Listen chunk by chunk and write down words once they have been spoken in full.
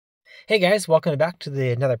Hey guys, welcome back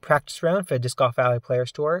to another practice round for the Disc Golf Valley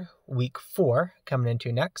Players Tour, week 4 coming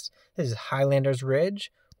into next. This is Highlander's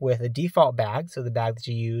Ridge with a default bag, so the bag that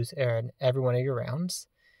you use in every one of your rounds.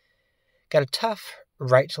 Got a tough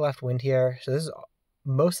right to left wind here, so this is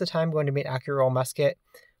most of the time going to be an accurate roll musket.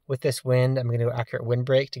 With this wind, I'm going to go accurate wind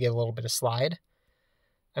break to get a little bit of slide.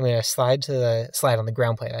 I'm going to slide on the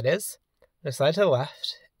ground play, that is. I'm going to slide to the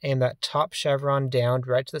left, aim that top chevron down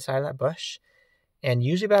right to the side of that bush, and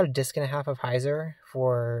usually about a disc and a half of hyzer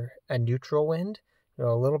for a neutral wind.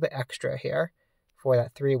 A little bit extra here for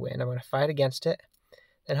that 3 wind. I'm going to fight against it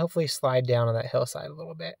and hopefully slide down on that hillside a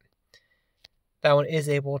little bit. That one is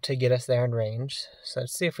able to get us there in range. So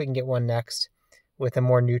let's see if we can get one next with a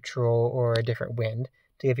more neutral or a different wind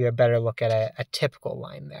to give you a better look at a typical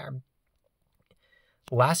line there.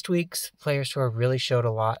 Last week's Players Tour really showed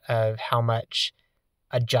a lot of how much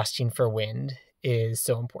adjusting for wind is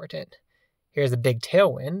so important. Here's a big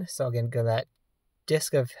tailwind, so again, go that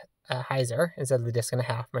disc of hyzer instead of the disc and a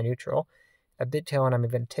half, my neutral. A big tailwind, I'm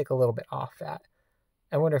going to take a little bit off that.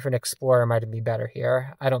 I wonder if an Explorer might be better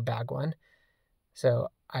here. I don't bag one, so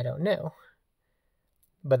I don't know.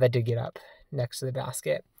 But that did get up next to the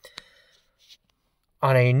basket.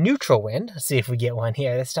 On a neutral wind, let's see if we get one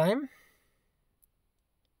here this time.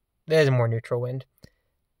 There's a more neutral wind.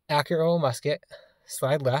 Accurate roll musket,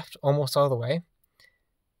 slide left almost all the way.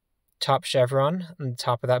 Top chevron on the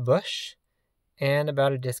top of that bush, and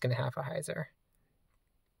about a disc and a half of hyzer.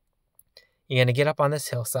 You're going to get up on this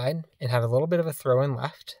hillside and have a little bit of a throw in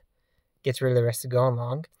left. Gets rid of the risk of going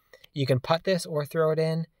long. You can putt this or throw it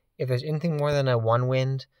in. If there's anything more than a 1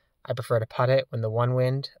 wind, I prefer to putt it. When the 1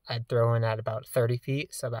 wind, I'd throw in at about 30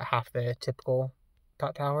 feet, so about half the typical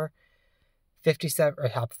putt power. 57 or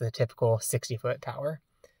half the typical 60-foot power.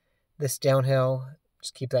 This downhill,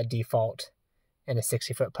 just keep that default. And a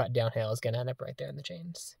 60-foot putt downhill is going to end up right there in the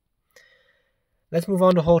chains. Let's move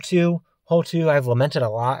on to hole 2. Hole 2, I've lamented a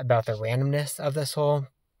lot about the randomness of this hole.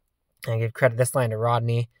 And I give credit this line to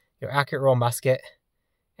Rodney. Your accurate roll musket,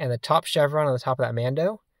 and the top chevron on the top of that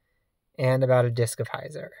Mando, and about a disc of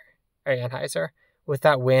hyzer. With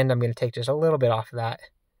that wind, I'm going to take just a little bit off of that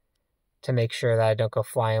to make sure that I don't go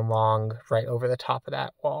flying long right over the top of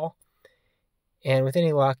that wall. And with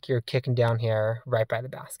any luck, you're kicking down here right by the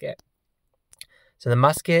basket. So the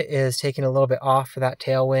musket is taking a little bit off for that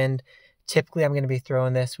tailwind. Typically, I'm going to be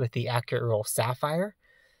throwing this with the accurate roll sapphire.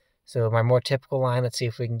 So my more typical line, let's see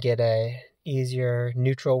if we can get a easier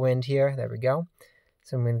neutral wind here. There we go.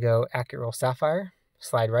 So I'm going to go accurate roll sapphire,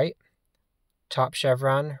 slide right, top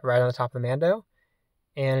chevron right on the top of the Mando,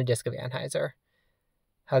 and a disc of anhyzer.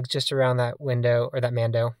 Hugs just around that window or that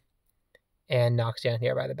Mando, and knocks down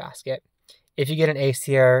here by the basket. If you get an ace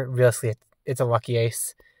here, realistically, it's a lucky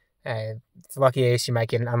ace. It's a lucky ace. You might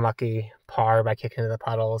get an unlucky par by kicking into the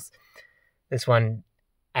puddles. This one,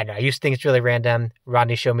 I don't know. I used to think it's really random.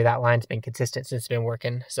 Rodney showed me that line. It's been consistent since it's been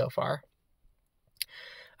working so far.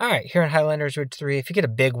 All right, here in Highlander's Ridge 3, if you get a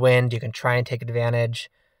big wind, you can try and take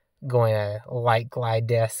advantage, going a light glide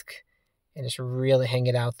disc, and just really hang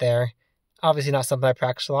it out there. Obviously not something I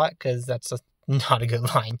practice a lot because that's not a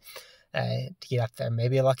good line to get up there.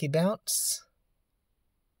 Maybe a lucky bounce.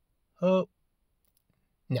 Oh.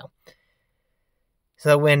 No. So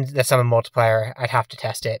the wind, that's on a multiplier. I'd have to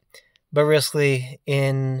test it. But realistically,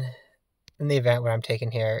 in the event, what I'm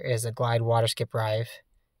taking here is a glide water skip drive.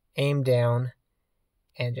 Aim down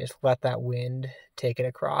and just let that wind take it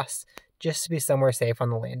across just to be somewhere safe on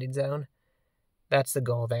the landing zone. That's the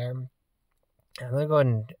goal there. I'm going to go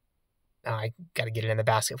ahead and I got to get it in the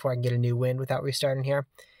basket before I can get a new wind without restarting here.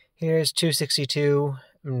 Here's 262.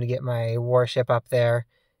 I'm going to get my warship up there.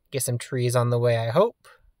 Get some trees on the way, I hope.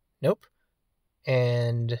 Nope.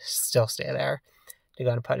 And still stay there. To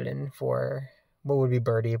go and put it in for what would be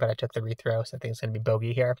birdie, but I took the rethrow, so I think it's going to be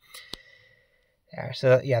bogey here. There.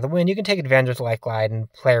 So yeah, the wind, you can take advantage of the light glide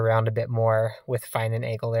and play around a bit more with finding an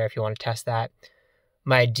angle there if you want to test that.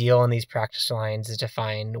 My ideal in these practice lines is to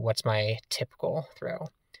find what's my typical throw.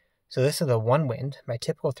 So this is the 1 wind. My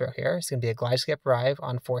typical throw here is going to be a glide skip drive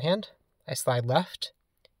on forehand. I slide left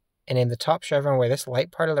and aim the top chevron where this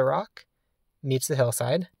light part of the rock meets the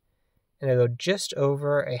hillside. And I go just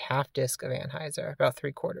over a half disc of anhyzer, about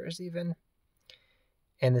 3/4 even.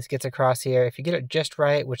 And this gets across here. If you get it just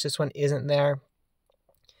right, which this one isn't there,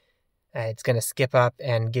 it's going to skip up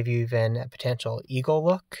and give you even a potential eagle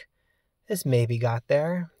look. This maybe got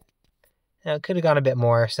there. Now, it could have gone a bit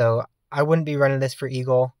more, so I wouldn't be running this for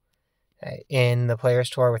eagle in the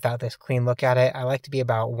Players Tour without this clean look at it. I like to be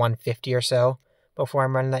about 150 or so before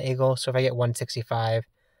I'm running that eagle. So if I get 165,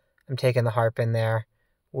 I'm taking the harp in there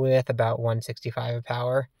with about 165 of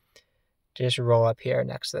power. to just roll up here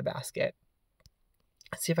next to the basket.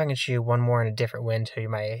 Let's see if I can shoot one more in a different wind to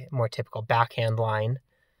my more typical backhand line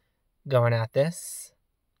going at this.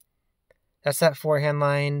 That's that forehand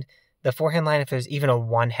line. The forehand line, if there's even a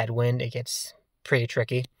one headwind, it gets pretty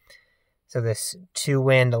tricky. So this two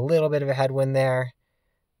wind, a little bit of a headwind there,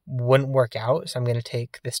 wouldn't work out. So I'm going to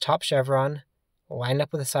take this top chevron, line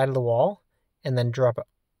up with the side of the wall, and then drop it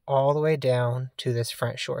all the way down to this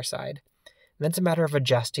front shore side. And then it's a matter of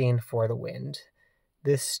adjusting for the wind.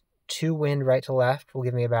 This two wind right to left will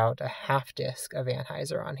give me about a half disc of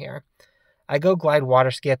anhyzer on here. I go glide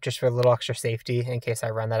water skip just for a little extra safety in case I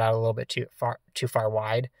run that out a little bit too far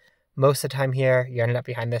wide. Most of the time here, you ended up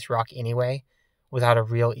behind this rock anyway without a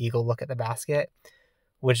real eagle look at the basket,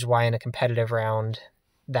 which is why in a competitive round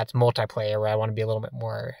that's multiplayer where I want to be a little bit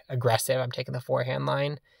more aggressive, I'm taking the forehand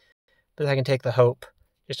line. But I can take the hope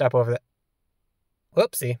just up over the...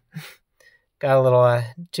 Whoopsie. Got a little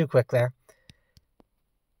too quick there.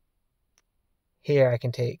 Here I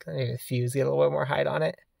can take the fuse, get a little bit more height on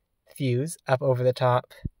it. Fuse up over the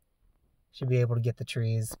top. Should be able to get the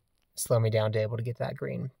trees, slow me down to be able to get that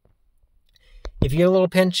green. If you get a little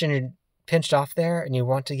pinch and you're pinched off there and you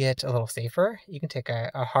want to get a little safer, you can take a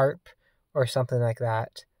harp or something like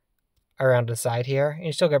that around the side here, and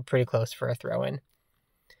you still get pretty close for a throw-in.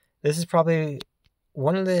 This is probably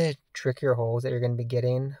one of the trickier holes that you're going to be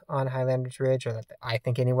getting on Highlander's Ridge, or that I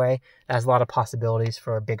think anyway. That has a lot of possibilities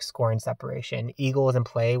for a big scoring separation. Eagle is in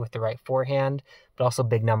play with the right forehand, but also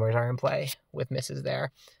big numbers are in play with misses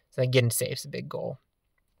there. So getting safe is a big goal.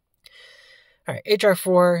 All right,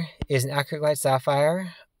 HR4 is an accurate glide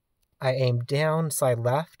sapphire. I aim down, slide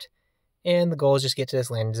left, and the goal is just get to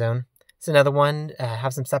this landing zone. It's another one,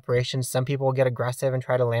 have some separation. Some people will get aggressive and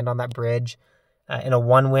try to land on that bridge. In a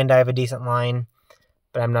one wind, I have a decent line,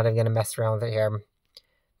 but I'm not even going to mess around with it here.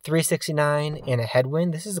 369 in a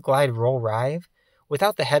headwind. This is a glide roll rive.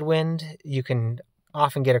 Without the headwind, you can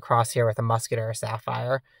often get across here with a musket or a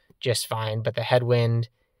sapphire just fine, but the headwind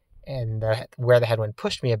and where the headwind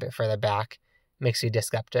pushed me a bit further back makes you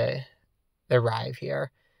disc up to the rive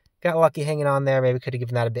here. Got lucky hanging on there. Maybe could have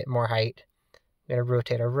given that a bit more height. I'm going to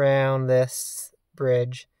rotate around this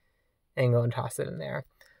bridge and go and toss it in there.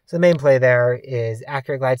 So the main play there is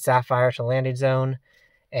accurate glide sapphire to landing zone,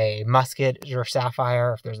 a musket or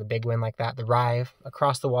sapphire, if there's a big wind like that, the rive,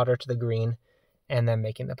 across the water to the green, and then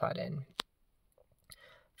making the putt in.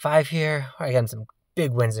 5 here. I got some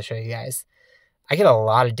big winds to show you guys. I get a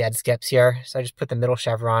lot of dead skips here, so I just put the middle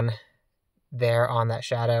chevron there on that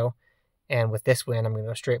shadow, and with this wind, I'm going to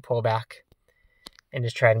go straight pull back and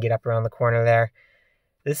just try and get up around the corner there.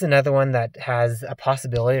 This is another one that has a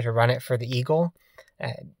possibility to run it for the eagle.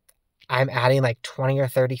 I'm adding like 20 or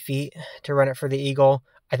 30 feet to run it for the eagle.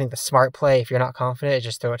 I think the smart play, if you're not confident, is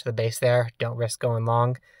just throw it to the base there. Don't risk going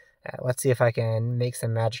long. Let's see if I can make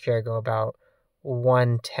some magic here, go about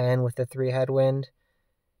 110 with the 3 headwind.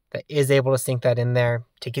 That is able to sink that in there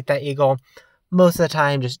to get that eagle. Most of the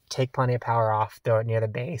time, just take plenty of power off, throw it near the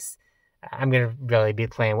base. I'm going to really be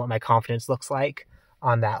playing what my confidence looks like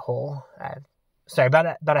on that hole. Sorry,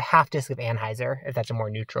 about a half disc of anhyzer, if that's a more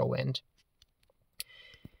neutral wind.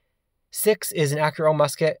 6 is an accurate roll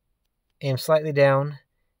musket, aim slightly down,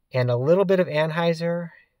 and a little bit of anhyzer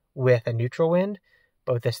with a neutral wind.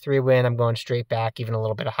 But with this 3 wind, I'm going straight back, even a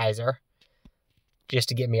little bit of hyzer, just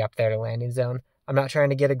to get me up there to landing zone. I'm not trying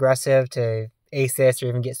to get aggressive to ace this or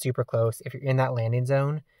even get super close. If you're in that landing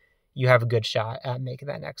zone, you have a good shot at making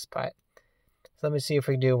that next putt. So let me see if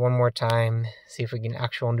we can do it one more time, see if we can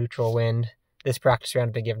actual neutral wind. This practice round,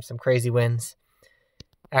 I've been given some crazy winds.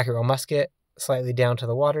 Accurate roll musket, slightly down to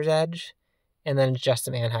the water's edge, and then just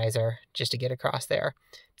some anhyzer just to get across there.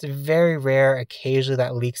 It's very rare, occasionally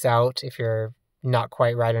that leaks out if you're not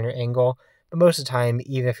quite right on your angle, but most of the time,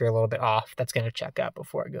 even if you're a little bit off, that's going to check up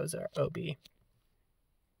before it goes OB.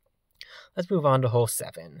 Let's move on to hole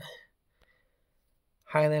 7.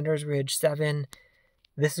 Highlander's Ridge 7.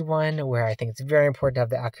 This is one where I think it's very important to have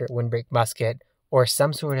the accurate windbreak musket or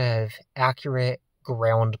some sort of accurate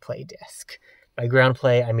ground play disc. By ground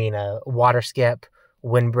play, I mean a water skip,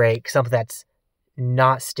 windbreak, something that's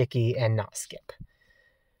not sticky and not skip.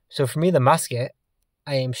 So for me, the musket,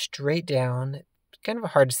 I aim straight down. It's kind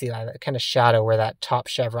of hard to see that kind of shadow where that top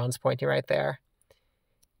chevron's pointing right there.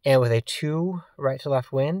 And with a 2 right to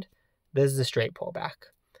left wind, this is a straight pullback.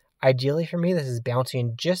 Ideally for me, this is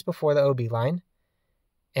bouncing just before the OB line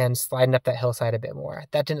and sliding up that hillside a bit more.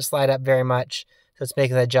 That didn't slide up very much, so it's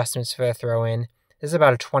making the adjustments for the throw-in. This is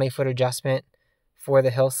about a 20-foot adjustment for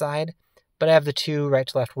the hillside, but I have the 2 right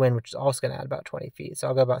to left wind, which is also going to add about 20 feet, so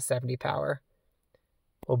I'll go about 70 power.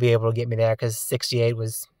 We'll be able to get me there because 68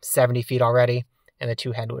 was 70 feet already, and the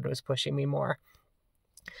 2 headwind was pushing me more.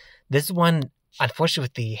 This one, unfortunately,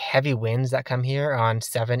 with the heavy winds that come here on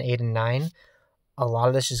 7, 8, and 9, a lot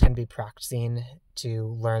of this is going to be practicing to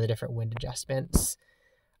learn the different wind adjustments.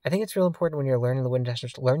 I think it's real important when you're learning the wind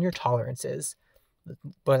adjustments to learn your tolerances.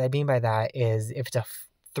 What I mean by that is if it's a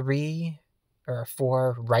 3 or a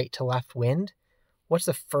 4 right to left wind, what's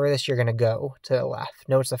the furthest you're going to go to the left?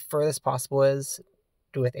 Notice the furthest possible is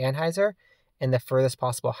with Anheuser and the furthest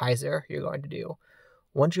possible hyzer you're going to do.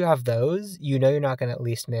 Once you have those, you know you're not going to at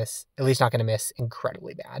least not going to miss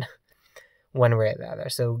incredibly bad one way or the other.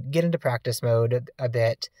 So get into practice mode a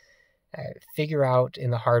bit. Figure out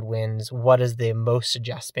in the hard winds what is the most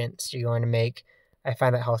adjustments you're going to make. I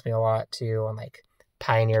find that helps me a lot too on like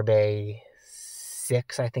Pioneer Bay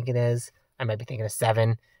 6, I think it is. I might be thinking of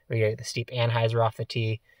 7, where you get the steep Anheuser off the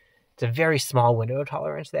tee. It's a very small window of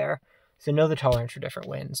tolerance there. So know the tolerance for different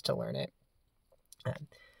winds to learn it.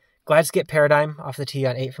 Glide skip paradigm off the tee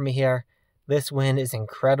on 8 for me here. This wind is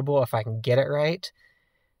incredible if I can get it right.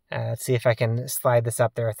 Let's see if I can slide this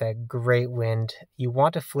up there with a great wind. You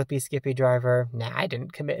want a flippy skippy driver. Nah, I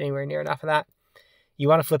didn't commit anywhere near enough of that. You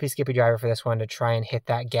want a flippy skippy driver for this one to try and hit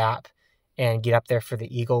that gap and get up there for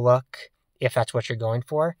the eagle look, if that's what you're going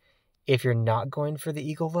for. If you're not going for the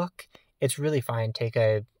eagle look, it's really fine. Take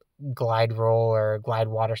a glide roll or glide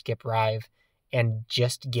water skip drive and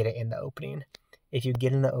just get it in the opening. If you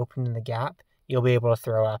get in the opening in the gap, you'll be able to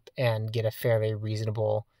throw up and get a fairly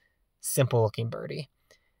reasonable, simple looking birdie.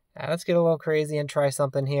 Let's get a little crazy and try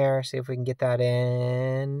something here. See if we can get that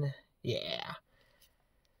in. Yeah.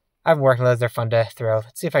 I've been working those. They're fun to throw.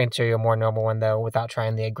 Let's see if I can show you a more normal one, though, without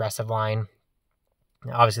trying the aggressive line.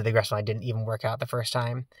 Obviously, the aggressive line didn't even work out the first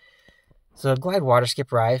time. So a glide water skip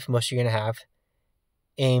drive, most you're going to have.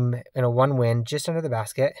 Aim in a 1 wind just under the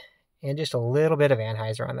basket and just a little bit of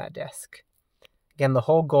Anheuser on that disc. Again, the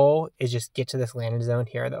whole goal is just get to this landing zone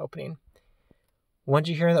here in the opening. Once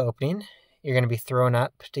you're here in the opening, you're going to be thrown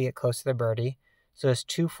up to get close to the birdie. So it's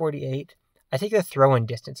 248. I take the throw-in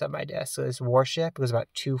distance of my disc. So this Warship was about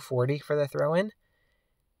 240 for the throw-in.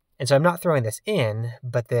 And so I'm not throwing this in,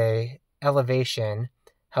 but the elevation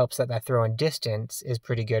helps that throw-in distance is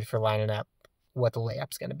pretty good for lining up what the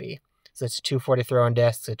layup's going to be. So it's 240 throw-in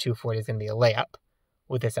disc, so 240 is going to be a layup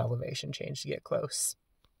with this elevation change to get close.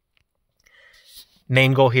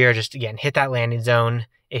 Main goal here, just again, hit that landing zone.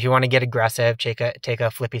 If you want to get aggressive, take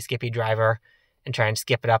a flippy skippy driver and try and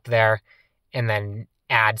skip it up there and then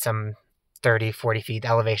add some 30, 40 feet. The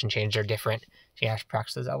elevation changes are different. So you have to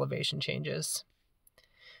practice those elevation changes.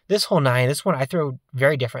 This hole 9, this one I throw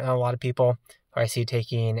very different than a lot of people who I see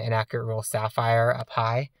taking an accurate roll Sapphire up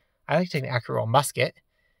high. I like to take an accurate roll Musket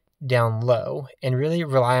down low and really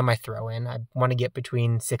rely on my throw-in. I want to get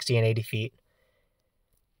between 60 and 80 feet.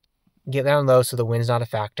 Get down low so the wind's not a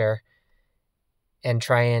factor. And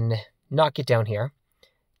try and not get down here.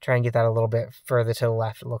 Try and get that a little bit further to the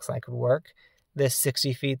left, it looks like would work. This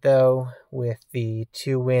 60 feet, though, with the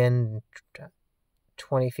 2 wind,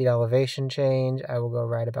 20 feet elevation change, I will go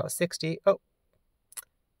right about 60. Oh,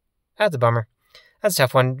 that's a bummer. That's a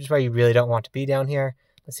tough one, just why you really don't want to be down here.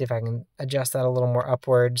 Let's see if I can adjust that a little more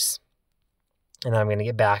upwards. And then I'm going to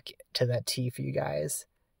get back to that tee for you guys.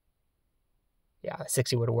 Yeah,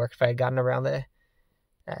 60 would have worked if I had gotten around the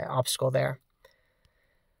obstacle there.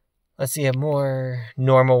 Let's see a more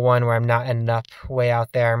normal one where I'm not ending up way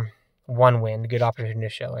out there. 1 wind, good opportunity to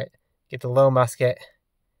show it. Get the low Musket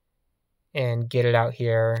and get it out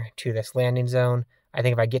here to this landing zone. I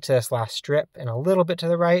think if I get to this last strip and a little bit to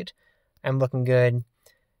the right, I'm looking good.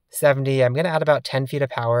 70, I'm going to add about 10 feet of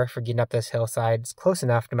power for getting up this hillside. It's close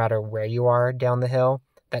enough no matter where you are down the hill.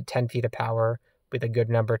 That 10 feet of power with a good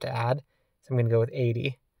number to add. So I'm going to go with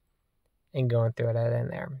 80 and going through it in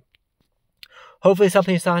there. Hopefully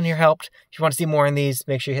something you saw in here helped. If you want to see more on these,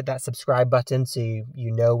 make sure you hit that subscribe button so you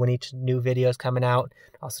know when each new video is coming out.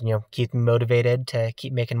 Also, keep me motivated to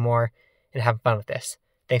keep making more and having fun with this.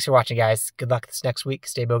 Thanks for watching, guys. Good luck this next week.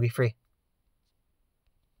 Stay bogey free.